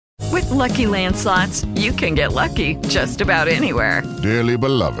Lucky Land Slots, you can get lucky just about anywhere. Dearly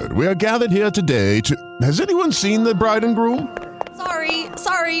beloved, we are gathered here today to... Has anyone seen the bride and groom?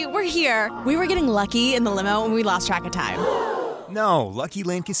 Sorry, we're here. We were getting lucky in the limo and we lost track of time. No, Lucky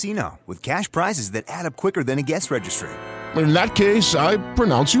Land Casino, with cash prizes that add up quicker than a guest registry. In that case, I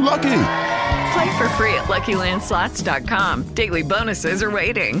pronounce you lucky. Play for free at LuckyLandSlots.com. Daily bonuses are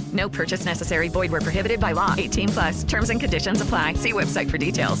waiting. No purchase necessary. Void where prohibited by law. 18+. Terms and conditions apply. See website for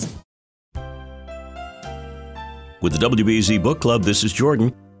details. With the WBZ Book Club, this is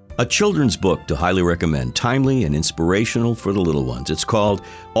Jordan. A children's book to highly recommend, timely and inspirational for the little ones. It's called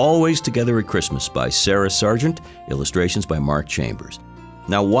Always Together at Christmas by Sarah Sargent, illustrations by Mark Chambers.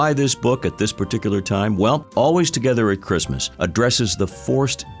 Now, why this book at this particular time? Well, Always Together at Christmas addresses the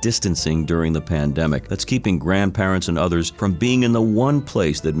forced distancing during the pandemic that's keeping grandparents and others from being in the one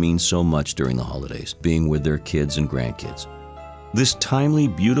place that means so much during the holidays, being with their kids and grandkids. This timely,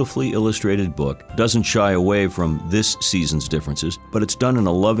 beautifully illustrated book doesn't shy away from this season's differences, but it's done in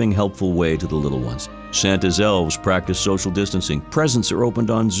a loving, helpful way to the little ones. Santa's elves practice social distancing. Presents are opened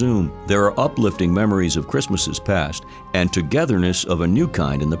on Zoom. There are uplifting memories of Christmases past and togetherness of a new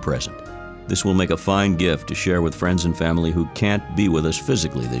kind in the present. This will make a fine gift to share with friends and family who can't be with us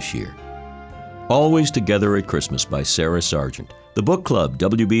physically this year. Always Together at Christmas by Sarah Sargent. The Book Club,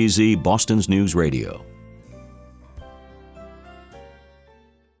 WBZ, Boston's News Radio.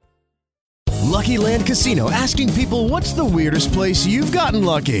 Lucky Land Casino, asking people, what's the weirdest place you've gotten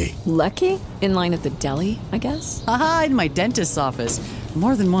lucky? Lucky? In line at the deli, I guess? Aha, in my dentist's office.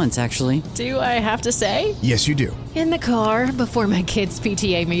 More than once, actually. Do I have to say? Yes, you do. In the car before my kids'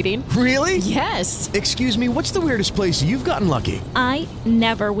 PTA meeting. Really? Yes. Excuse me, what's the weirdest place you've gotten lucky? I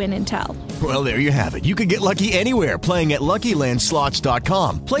never win and tell. Well, there you have it. You can get lucky anywhere, playing at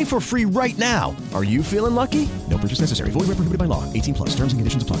LuckyLandSlots.com. Play for free right now. Are you feeling lucky? No purchase necessary. Void where prohibited by law. 18+. Terms and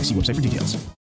conditions apply. See website for details.